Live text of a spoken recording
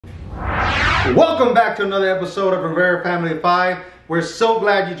Welcome back to another episode of Riverafamilyoffive. We're so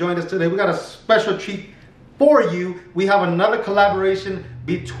glad you joined us today. We got a special treat for you. We have another collaboration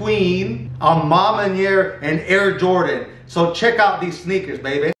between A Ma Maniere and Air Jordan. So check out these sneakers,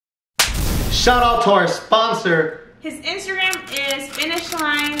 baby. Shout out to our sponsor. His Instagram is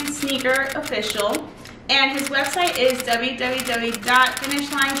finishlinesneakersofficial. And his website is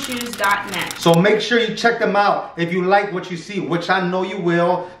www.finishlineshoes.net. So make sure you check them out if you like what you see, which I know you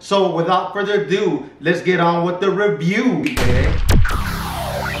will. So without further ado, let's get on with the review.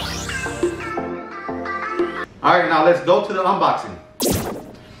 Alright, now let's go to the unboxing.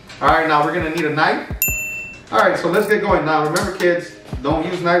 Alright, now we're gonna need a knife. Alright, so let's get going. Now remember kids, don't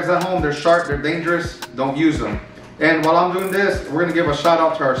use knives at home. They're sharp, they're dangerous. Don't use them. And while I'm doing this, we're gonna give a shout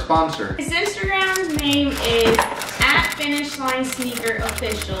out to our sponsor. His Instagram name is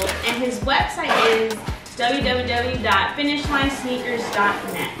 @finishlinesneakersofficial, and his website is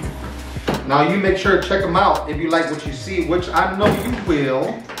www.finishlinesneakers.net. Now you make sure to check them out if you like what you see, which I know you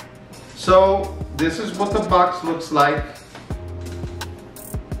will. So this is what the box looks like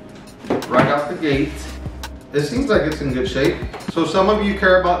right out the gate. It seems like it's in good shape. So some of you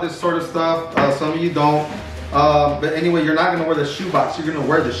care about this sort of stuff, some of you don't. But anyway, you're not gonna wear the shoe box, you're gonna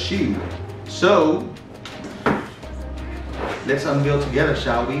wear the shoe. So, let's unveil together,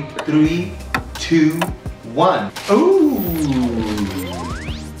 shall we? 3, 2, 1. Ooh!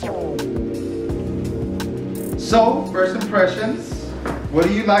 So, first impressions, what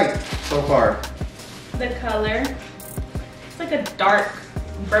do you like so far? The color, it's like a dark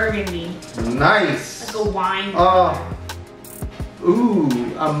burgundy. Nice! Like a wine. Ooh,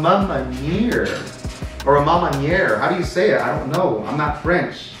 A Ma Maniere. Or A Ma Maniere, how do you say it? I don't know, I'm not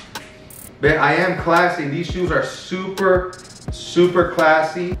French. But I am classy. These shoes are super, super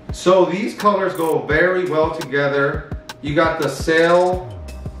classy. So these colors go very well together. You got the sail,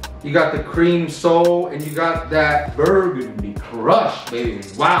 you got the cream sole, and you got that burgundy crush, baby.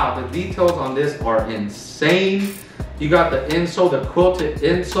 Wow, the details on this are insane. You got the insole, the quilted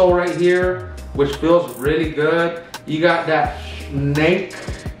insole right here, which feels really good. You got that snake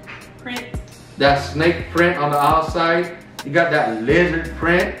Print. That snake print on the outside. You got that lizard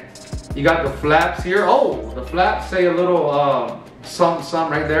print. You got the flaps here. Oh, the flaps say a little something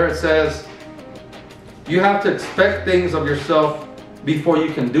right there. It says, you have to expect things of yourself before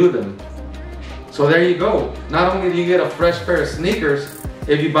you can do them. So there you go. Not only do you get a fresh pair of sneakers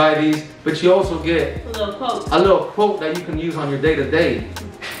if you buy these, but you also get a little quote that you can use on your day-to-day.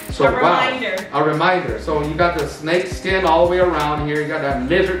 So a reminder. A reminder. So you got the snake skin all the way around here. You got that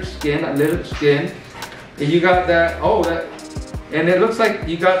lizard skin, And you got that, and it looks like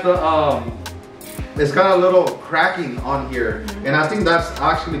you got the, it's got a little cracking on here. And I think that's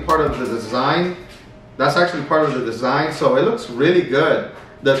actually part of the design. So it looks really good.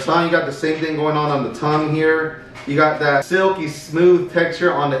 The tongue, you got the same thing going on the tongue here. You got that silky smooth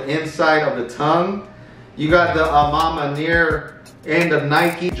texture on the inside of the tongue. You got the A Ma Maniere and the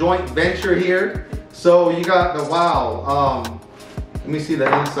Nike joint venture here. So you got the let me see the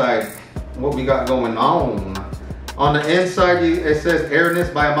inside, what we got going on. On the inside, it says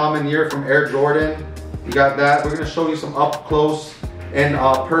Airness by A Ma Maniere from Air Jordan. You got that. We're gonna show you some up close and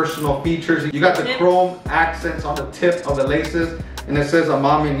personal features. You got the chrome accents on the tip of the laces, and it says A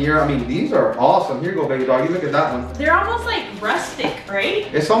Ma Maniere. I mean, these are awesome. Here you go, baby doll. You look at that one. They're almost like rustic, right?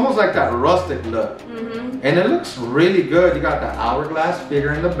 It's almost like that rustic look. And it looks really good. You got the hourglass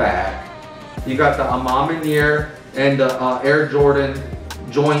figure in the back. You got the A Ma Maniere and the Air Jordan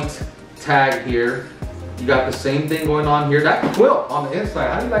joint tag here. You got the same thing going on here. That quilt on the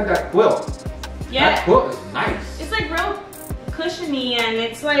inside, how do you like that quilt? Yeah. That quilt is nice. It's like real cushiony, and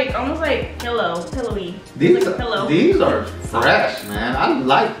it's like almost like pillowy. These, like a pillow. These are fresh, man. I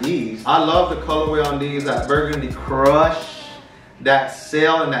like these. I love the colorway on these. That burgundy crush, that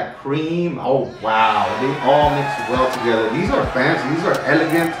sail, and that cream. Oh wow, they all mix well together. These are fancy. These are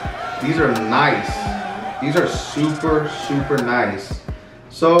elegant. These are nice. These are super, super nice.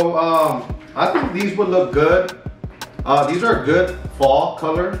 So I think these would look good. These are a good fall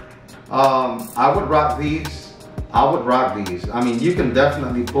color. I would rock these. I mean, I can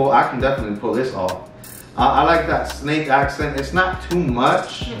definitely pull this off. I like that snake accent. It's not too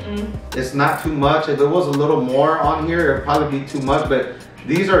much. It's not too much. If it was a little more on here, it'd probably be too much, but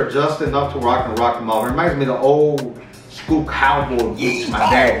these are just enough to rock them off. It reminds me of the old school cowboy boots my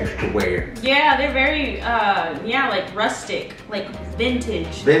dad used to wear. Yeah, they're very, like rustic, like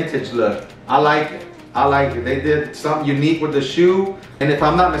vintage. Vintage look. I like it. They did something unique with the shoe. And if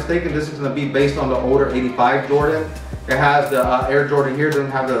I'm not mistaken, this is gonna be based on the older 85 Jordan. It has the Air Jordan here,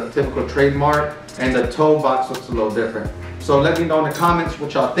 doesn't have the typical trademark. And the toe box looks a little different. So let me know in the comments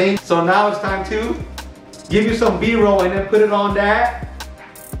what y'all think. So now it's time to give you some B-roll and then put it on that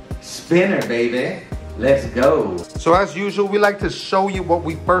spinner, baby. Let's go. So as usual, we like to show you what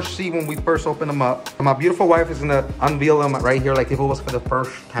we first see when we first open them up. And my beautiful wife is gonna unveil them right here like if it was for the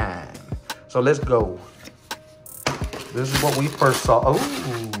first time. So let's go. This is what we first saw. Oh.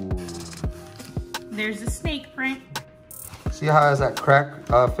 There's the snake print. See how it has that crack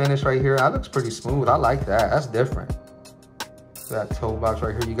finish right here? That looks pretty smooth. I like that. That's different. That toe box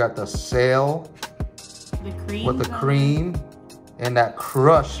right here. You got the sail. The cream. With the cream and that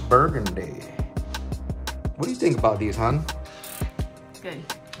crushed burgundy. What do you think about these, hon? Good.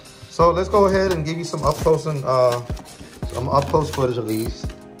 So let's go ahead and give you some up close and some up close footage of these.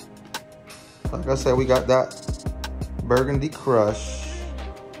 Like I said, we got that burgundy crush.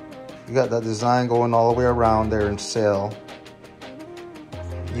 You got that design going all the way around there in sail.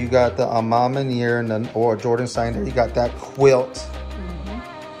 You got the A Ma Maniere and the, or Jordan sign there. You got that quilt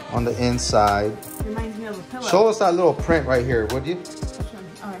on the inside. Reminds me of a pillow. Show us that little print right here, would you? Which one?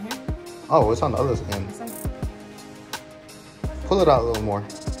 Oh, right here? Oh, it's on the other end. This side? Pull it out a little more.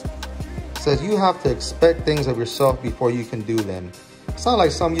 It says you have to expect things of yourself before you can do them. It's not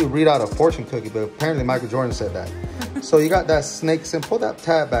like some of you read out a fortune cookie, but apparently Michael Jordan said that. So you got that snake skin. Pull that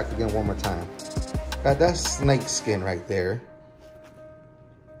tab back again one more time. Got that snake skin right there.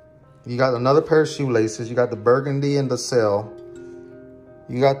 You got another pair of shoelaces. You got the burgundy and the sail.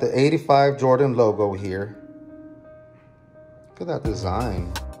 You got the 85 Jordan logo here. Look at that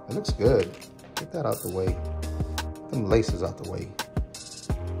design. It looks good. Get that out the way. Get them laces out the way.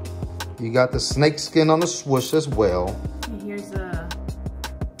 You got the snake skin on the swoosh as well. And here's the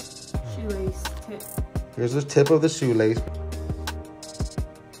shoelace tip. Here's the tip of the shoelace.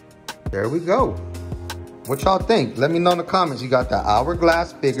 There we go. What y'all think? Let me know in the comments. You got that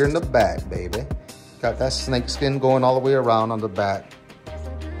hourglass figure in the back, baby. Got that snake skin going all the way around on the back,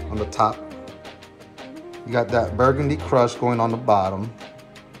 on the top. You got that burgundy crush going on the bottom.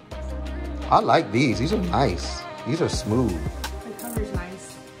 I like these. These are nice. These are smooth. The color's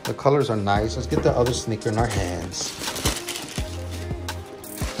nice. The colors are nice. Let's get the other sneaker in our hands.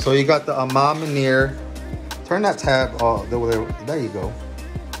 So you got the A Ma Maniere. Turn that tab. Oh, there you go.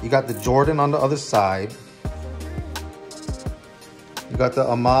 You got the Jordan on the other side. You got the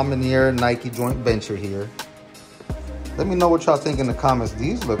A Ma Maniere Nike joint venture here. Let me know what y'all think in the comments.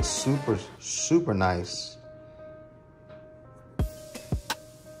 These look super, super nice.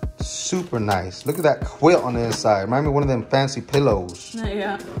 Super nice. Look at that quilt on the inside. Remind me of one of them fancy pillows.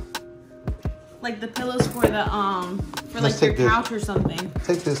 Yeah. Like the pillows for the like your couch or something.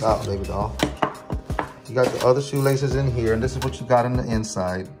 Take this out, baby doll. You got the other shoelaces in here, and this is what you got on the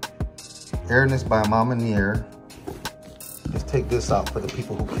inside. Airness by A Ma Maniere. Just take this out for the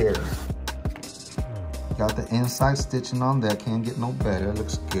people who care. Got the inside stitching on there. Can't get no better.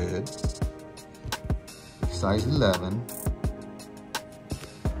 Looks good. Size 11.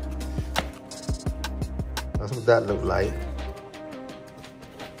 That's what that looked like.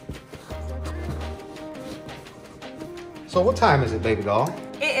 So what time is it, baby doll?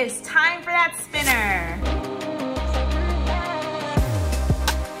 It is time for that spinner.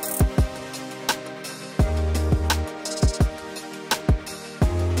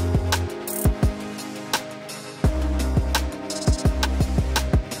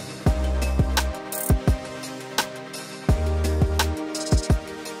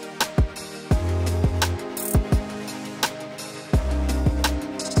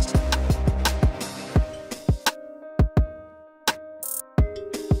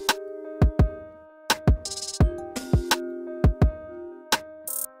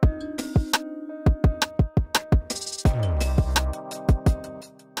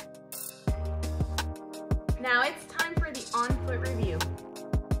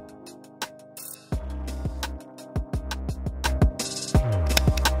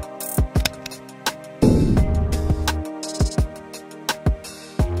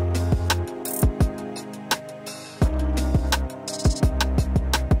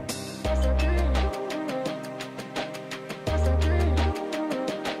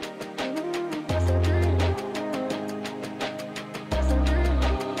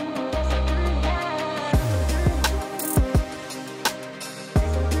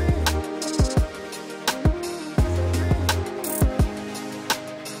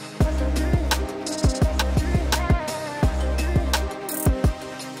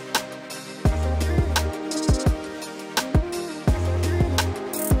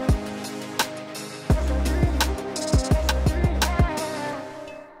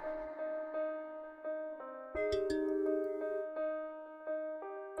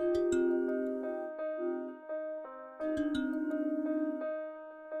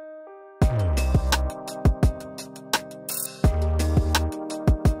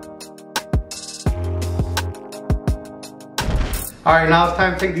 All right, now it's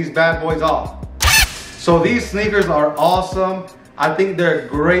time to take these bad boys off. So these sneakers are awesome. I think they're a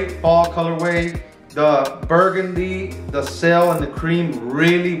great fall colorway. The burgundy, the sail, and the cream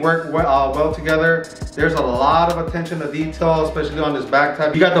really work well together. There's a lot of attention to detail, especially on this back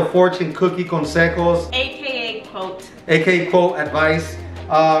tab. You got the fortune cookie consejos. AKA quote. AKA quote advice.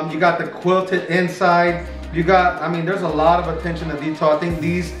 You got the quilted inside. You got, I mean, there's a lot of attention to detail. I think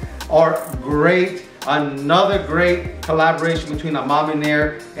these are great. Another great collaboration between A Ma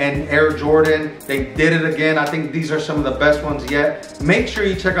Maniére and Air Jordan. They did it again. I think these are some of the best ones yet. Make sure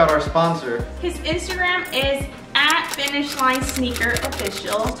you check out our sponsor. His Instagram is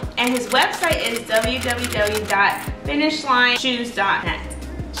 @finishlinesneakersofficial and his website is www.finishlineshoes.net.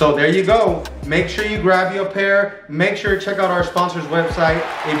 So there you go. Make sure you grab you a pair. Make sure to check out our sponsor's website.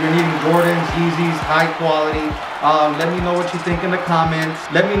 If you're needing Jordans, Yeezys, high quality, let me know what you think in the comments.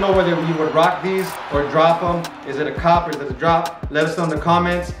 Let me know whether you would rock these or drop them. Is it a cop or is it a drop? Let us know in the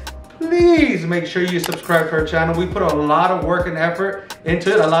comments. Please make sure you subscribe to our channel. We put a lot of work and effort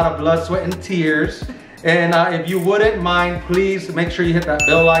into it, a lot of blood, sweat, and tears. And if you wouldn't mind, please make sure you hit that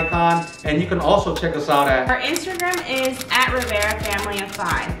bell icon. And you can also check us out at... Our Instagram is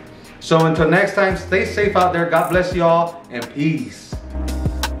 @Riverafamilyoffive. So until next time, stay safe out there. God bless y'all and peace.